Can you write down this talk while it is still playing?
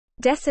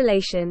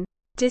desolation,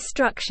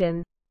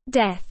 destruction,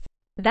 death.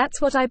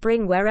 That's what I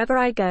bring wherever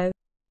I go.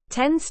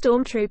 10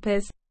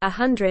 stormtroopers,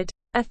 100,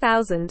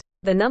 1,000,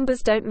 the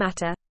numbers don't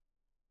matter.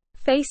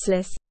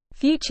 Faceless,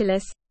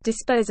 futureless,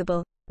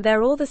 disposable.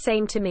 They're all the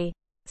same to me.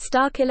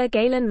 Starkiller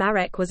Galen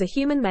Marek was a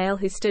human male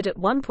who stood at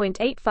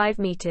 1.85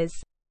 meters.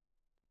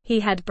 He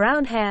had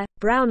brown hair,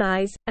 brown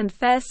eyes, and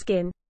fair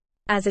skin.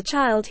 As a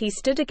child he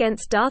stood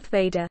against Darth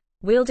Vader,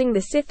 wielding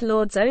the Sith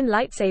Lord's own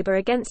lightsaber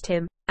against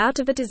him, out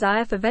of a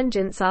desire for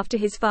vengeance after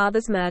his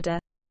father's murder.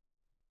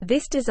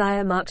 This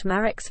desire marked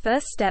Marek's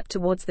first step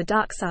towards the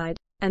dark side,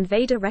 and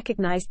Vader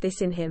recognized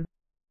this in him.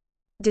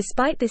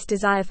 Despite this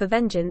desire for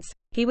vengeance,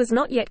 he was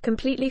not yet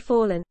completely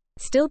fallen,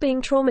 still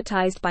being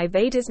traumatized by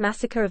Vader's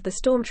massacre of the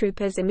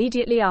stormtroopers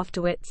immediately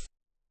afterwards.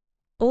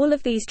 All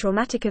of these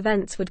traumatic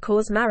events would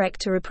cause Marek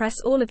to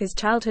repress all of his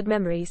childhood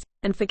memories,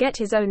 and forget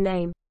his own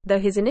name, though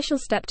his initial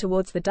step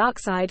towards the dark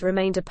side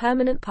remained a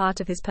permanent part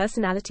of his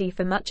personality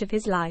for much of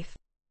his life.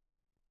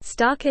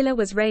 Starkiller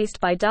was raised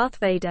by Darth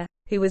Vader,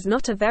 who was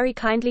not a very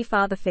kindly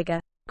father figure,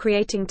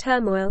 creating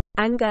turmoil,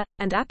 anger,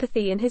 and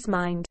apathy in his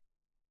mind.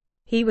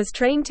 He was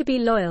trained to be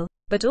loyal,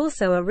 but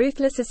also a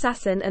ruthless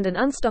assassin and an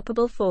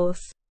unstoppable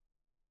force.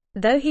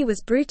 Though he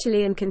was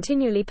brutally and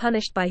continually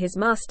punished by his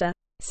master,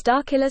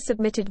 Starkiller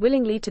submitted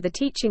willingly to the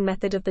teaching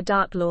method of the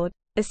Dark Lord,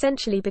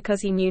 essentially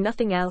because he knew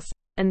nothing else,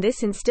 and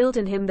this instilled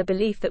in him the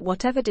belief that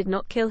whatever did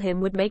not kill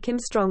him would make him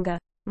stronger,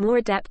 more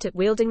adept at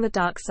wielding the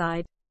dark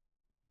side.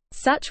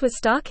 Such was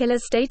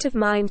Starkiller's state of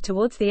mind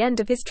towards the end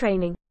of his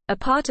training. A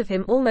part of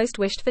him almost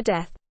wished for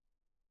death.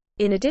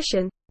 In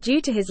addition,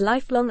 due to his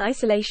lifelong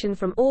isolation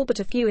from all but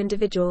a few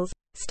individuals,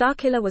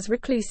 Starkiller was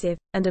reclusive,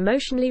 and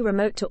emotionally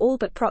remote to all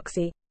but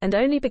Proxy, and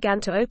only began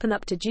to open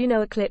up to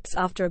Juno Eclipse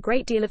after a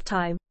great deal of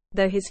time,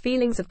 though his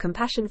feelings of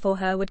compassion for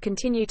her would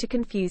continue to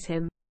confuse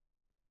him.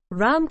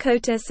 Ram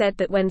Kota said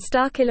that when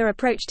Starkiller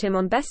approached him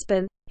on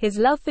Bespin, his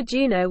love for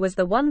Juno was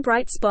the one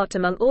bright spot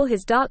among all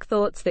his dark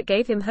thoughts that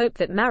gave him hope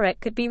that Marek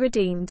could be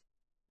redeemed.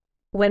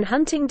 When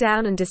hunting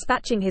down and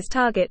dispatching his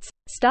targets,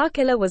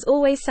 Starkiller was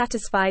always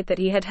satisfied that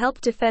he had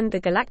helped defend the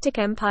Galactic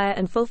Empire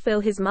and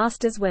fulfill his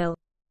master's will.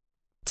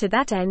 To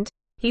that end,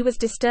 he was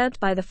disturbed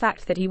by the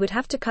fact that he would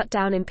have to cut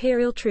down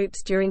Imperial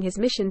troops during his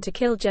mission to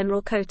kill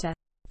General Kota,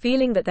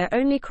 feeling that their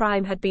only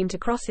crime had been to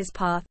cross his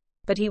path,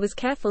 but he was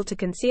careful to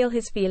conceal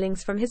his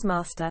feelings from his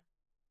master.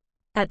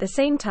 At the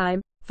same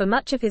time, for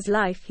much of his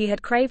life he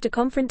had craved a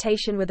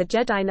confrontation with a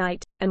Jedi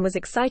Knight, and was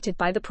excited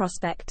by the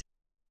prospect.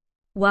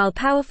 While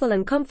powerful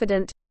and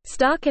confident,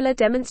 Starkiller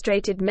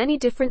demonstrated many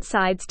different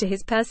sides to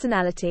his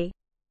personality.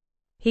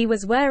 He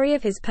was wary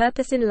of his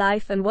purpose in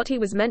life and what he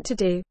was meant to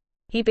do.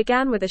 He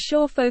began with a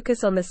sure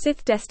focus on the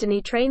Sith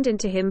destiny trained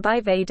into him by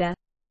Vader.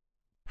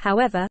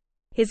 However,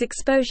 his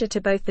exposure to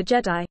both the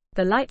Jedi,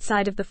 the light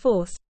side of the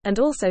Force, and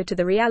also to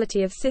the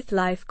reality of Sith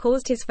life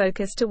caused his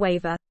focus to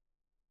waver.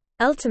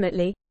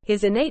 Ultimately,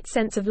 his innate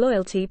sense of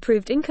loyalty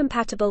proved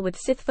incompatible with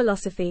Sith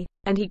philosophy,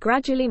 and he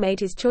gradually made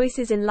his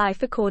choices in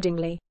life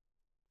accordingly.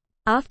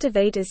 After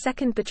Vader's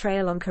second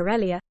betrayal on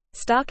Corellia,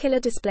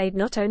 Starkiller displayed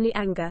not only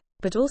anger,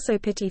 but also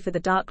pity for the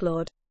Dark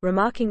Lord,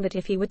 remarking that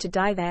if he were to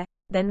die there,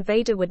 then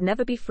Vader would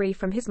never be free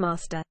from his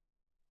master.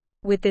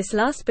 With this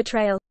last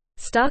betrayal,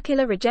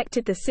 Starkiller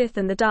rejected the Sith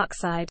and the dark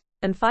side,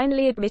 and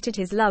finally admitted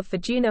his love for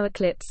Juno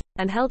Eclipse,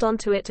 and held on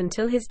to it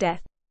until his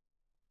death.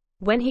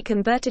 When he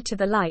converted to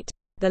the light,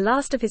 the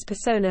last of his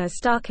persona as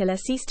Starkiller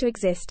ceased to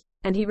exist,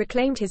 and he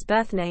reclaimed his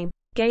birth name,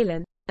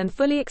 Galen, and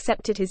fully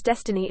accepted his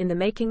destiny in the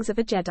makings of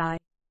a Jedi.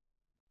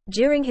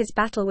 During his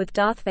battle with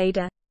Darth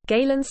Vader,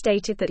 Galen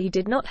stated that he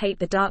did not hate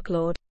the Dark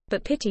Lord,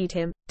 but pitied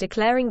him,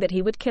 declaring that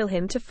he would kill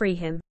him to free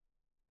him.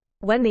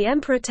 When the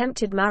Emperor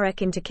tempted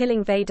Marek into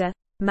killing Vader,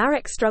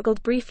 Marek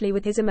struggled briefly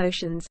with his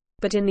emotions,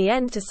 but in the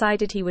end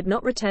decided he would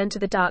not return to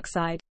the dark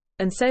side,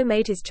 and so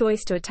made his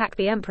choice to attack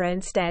the Emperor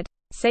instead,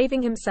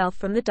 saving himself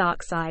from the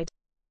dark side.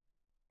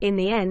 In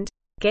the end,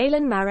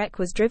 Galen Marek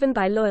was driven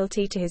by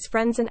loyalty to his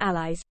friends and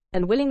allies,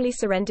 and willingly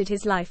surrendered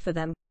his life for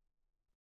them.